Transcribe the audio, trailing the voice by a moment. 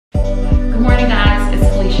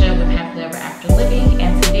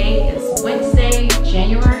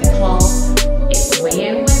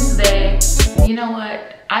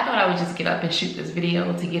I thought I would just get up and shoot this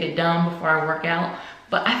video to get it done before I work out,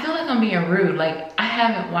 but I feel like I'm being rude. Like, I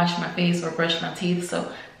haven't washed my face or brushed my teeth, so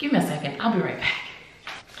give me a second, I'll be right back.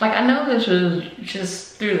 Like, I know this was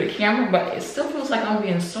just through the camera, but it still feels like I'm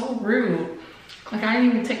being so rude. Like, I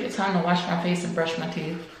didn't even take the time to wash my face and brush my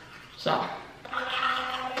teeth. So,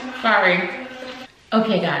 sorry.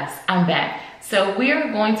 Okay guys, I'm back. So we are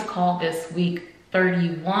going to call this week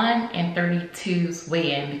 31 and 32's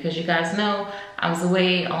weigh-in, because you guys know I was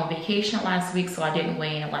away on vacation last week, so I didn't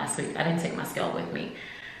weigh in last week. I didn't take my scale with me.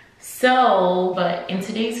 So, but in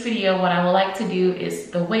today's video, what I would like to do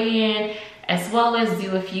is the weigh-in, as well as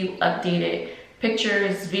do a few updated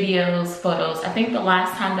pictures, videos, photos. I think the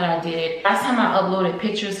last time that I did, last time I uploaded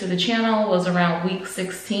pictures to the channel was around week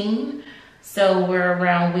 16. So we're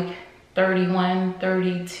around week 31,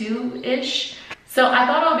 32-ish. So I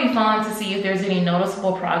thought it would be fun to see if there's any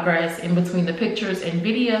noticeable progress in between the pictures and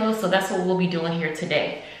videos. So that's what we'll be doing here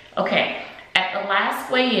today. Okay, at the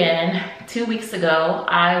last weigh-in 2 weeks ago,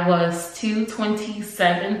 I was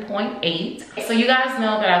 227.8. So you guys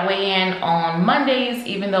know that I weigh in on Mondays,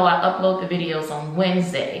 even though I upload the videos on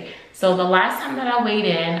Wednesday. So the last time that I weighed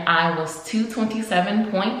in, I was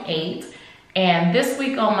 227.8. And this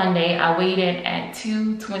week on Monday, I weighed in at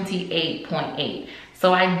 228.8.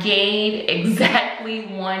 So I gained exactly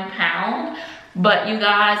 1 pound. But you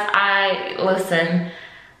guys, listen,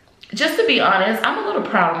 just to be honest, I'm a little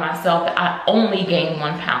proud of myself that I only gained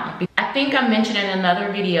 1 pound. I think I mentioned in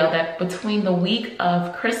another video that between the week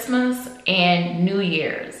of Christmas and New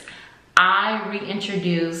Year's, I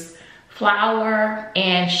reintroduced flour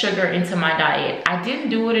and sugar into my diet. I didn't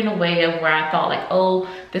do it in a way of where I thought like, oh,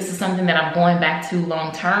 this is something that I'm going back to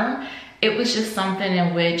long term. It was just something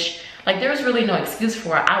in which, like, there was really no excuse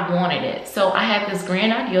for it. I wanted it. So I had this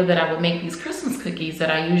grand idea that I would make these Christmas cookies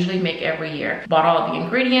that I usually make every year. Bought all the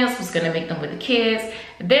ingredients, was gonna make them with the kids.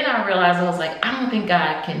 Then I realized, I was like, I don't think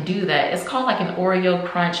I can do that. It's called like an Oreo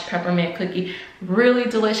Crunch peppermint cookie. Really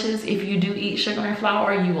delicious. If you do eat sugar and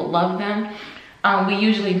flour, you will love them. We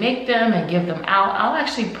usually make them and give them out. I'll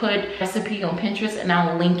actually put a recipe on Pinterest and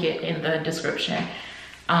I'll link it in the description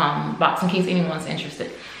box in case anyone's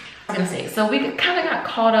interested. I was gonna say, so we kind of got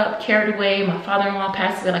caught up, carried away. My father-in-law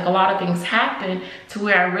passed away. Like, a lot of things happened to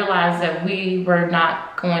where I realized that we were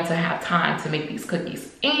not going to have time to make these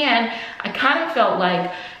cookies. And I kind of felt like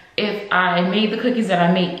if I made the cookies that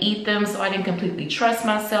I may eat them, so I didn't completely trust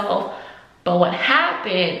myself. But what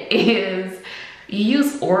happened is, you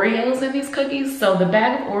use Oreos in these cookies. So the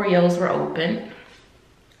bag of Oreos were open,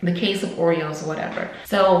 the case of Oreos or whatever.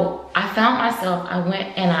 So I found myself, I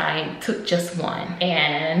went and I took just one,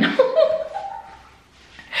 and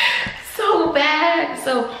so bad.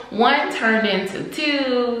 So one turned into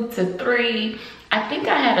 2 to 3. I think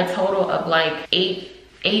I had a total of like eight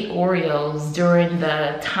Oreos during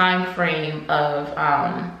the time frame of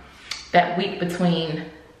that week between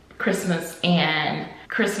Christmas and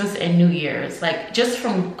New Year's. Like, just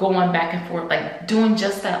from going back and forth, like doing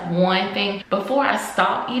just that one thing. Before I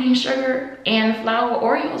stopped eating sugar and flour,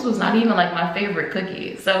 Oreos was not even like my favorite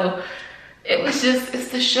cookie. So it was just, it's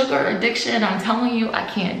the sugar addiction. I'm telling you, I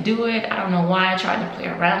can't do it. I don't know why I tried to play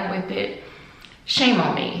around with it. Shame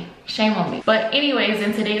on me, shame on me. But anyways,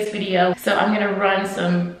 in today's video, so I'm gonna run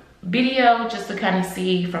some video just to kind of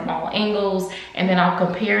see from all angles, and then I'll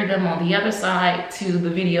compare them on the other side to the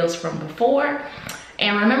videos from before.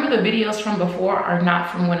 And remember, the videos from before are not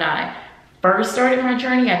from when I first started my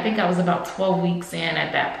journey. I think I was about 12 weeks in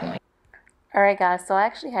at that point. All right, guys, so I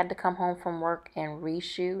actually had to come home from work and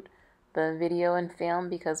reshoot the video and film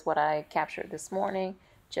because what I captured this morning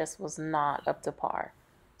just was not up to par.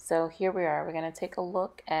 So here we are. We're going to take a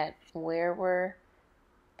look at where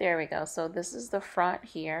there we go. So this is the front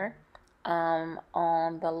here. On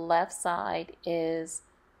the left side is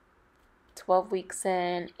 12 weeks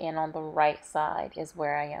in, and on the right side is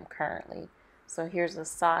where I am currently. So here's a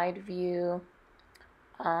side view,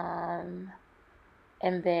 and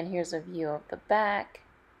then here's a view of the back,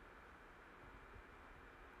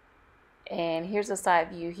 and here's a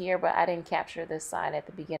side view here, but I didn't capture this side at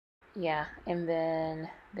the beginning. Yeah, and then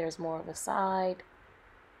there's more of a side.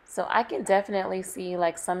 So I can definitely see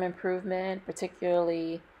like some improvement,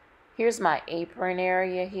 particularly here's my apron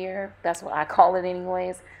area here. That's what I call it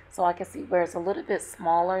anyways. So I can see where it's a little bit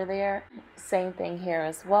smaller there. Same thing here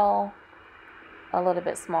as well. A little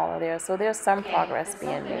bit smaller there. So there's some progress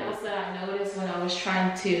being made. Something else that I noticed when I was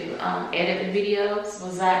trying to edit the videos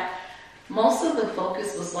was that most of the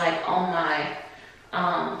focus was like on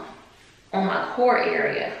my core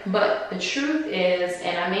area. But the truth is,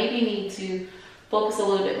 and I maybe need to focus a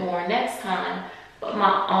little bit more next time, but my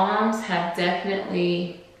arms have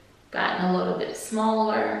definitely gotten a little bit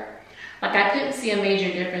smaller. Like I couldn't see a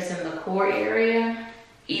major difference in the core area.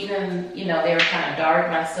 Even, you know, they were kind of dark,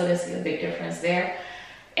 but I still didn't see a big difference there.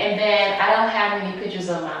 And then I don't have any pictures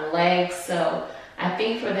of my legs, so I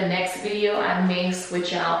think for the next video, I may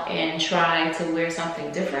switch out and try to wear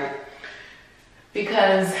something different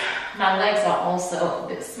because my legs are also a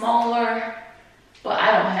bit smaller, but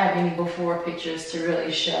I don't have any before pictures to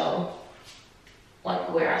really show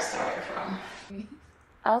like where I started from.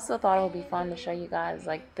 I also thought it would be fun to show you guys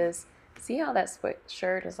like this. See how that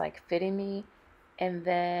sweatshirt is like fitting me? And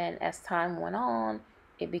then as time went on,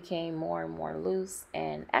 it became more and more loose,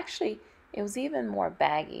 and actually it was even more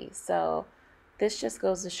baggy. So this just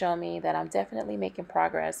goes to show me that I'm definitely making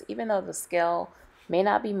progress. Even though the scale may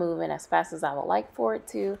not be moving as fast as I would like for it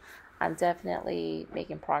to, I'm definitely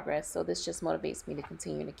making progress. So this just motivates me to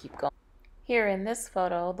continue to keep going. Here in this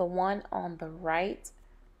photo, the one on the right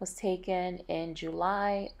was taken in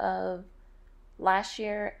July of last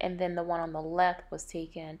year, and then the one on the left was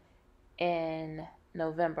taken in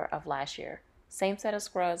November of last year. Same set of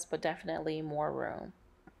scrubs, but definitely more room.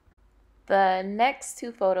 The next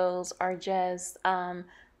two photos are just,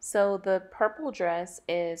 so the purple dress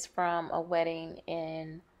is from a wedding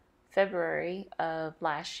in February of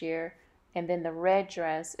last year, and then the red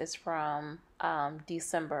dress is from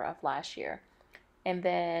December of last year. And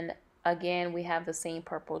then again, we have the same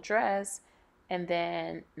purple dress, and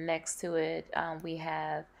then next to it, we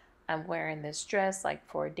have, I'm wearing this dress like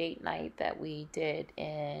for a date night that we did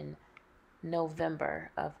in November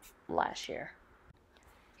of last year.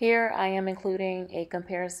 Here I am including a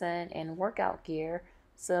comparison in workout gear.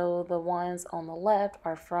 So the ones on the left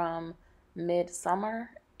are from midsummer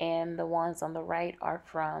and the ones on the right are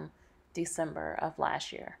from December of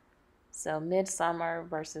last year. So midsummer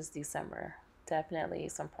versus December, definitely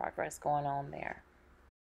some progress going on there.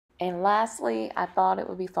 And lastly, I thought it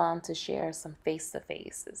would be fun to share some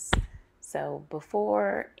face-to-faces. So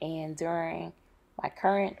before and during my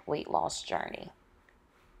current weight loss journey.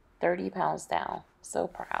 30 pounds down. So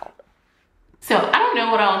proud. So I don't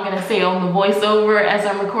know what I'm going to say on the voiceover as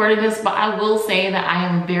I'm recording this, but I will say that I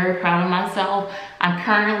am very proud of myself. I'm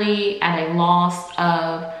currently at a loss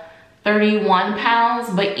of 31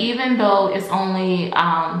 pounds, but even though it's only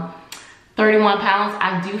 31 pounds,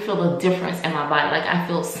 I do feel a difference in my body. Like I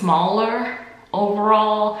feel smaller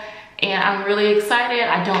overall. And I'm really excited.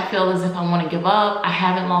 I don't feel as if I want to give up. I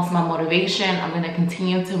haven't lost my motivation. I'm going to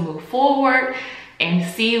continue to move forward and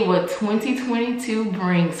see what 2022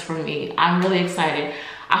 brings for me. I'm really excited.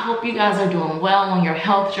 I hope you guys are doing well on your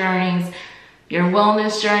health journeys, your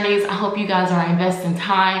wellness journeys. I hope you guys are investing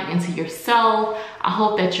time into yourself. I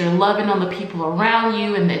hope that you're loving on the people around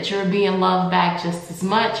you and that you're being loved back just as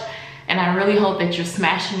much. And I really hope that you're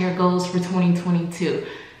smashing your goals for 2022.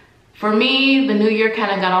 For me, the new year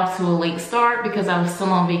kind of got off to a late start because I was still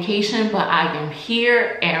on vacation, but I am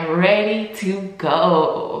here and ready to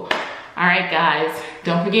go. All right, guys,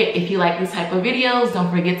 don't forget, if you like these type of videos, don't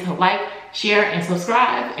forget to like, share, and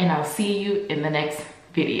subscribe, and I'll see you in the next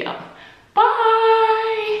video. Bye.